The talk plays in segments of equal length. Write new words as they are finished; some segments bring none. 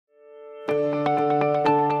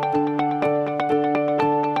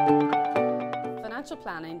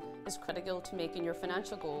planning is critical to making your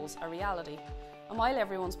financial goals a reality. And while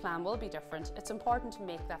everyone's plan will be different, it's important to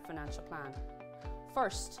make that financial plan.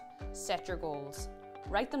 First, set your goals.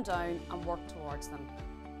 Write them down and work towards them.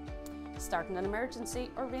 Start an emergency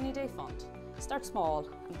or rainy day fund. Start small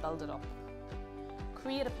and build it up.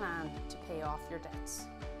 Create a plan to pay off your debts.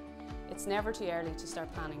 It's never too early to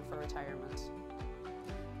start planning for retirement.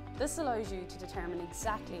 This allows you to determine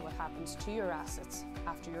exactly what happens to your assets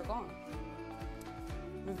after you're gone.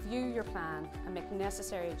 Review your plan and make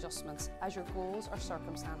necessary adjustments as your goals or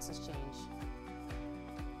circumstances change.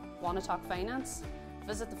 Want to talk finance?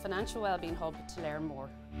 Visit the Financial Wellbeing Hub to learn more.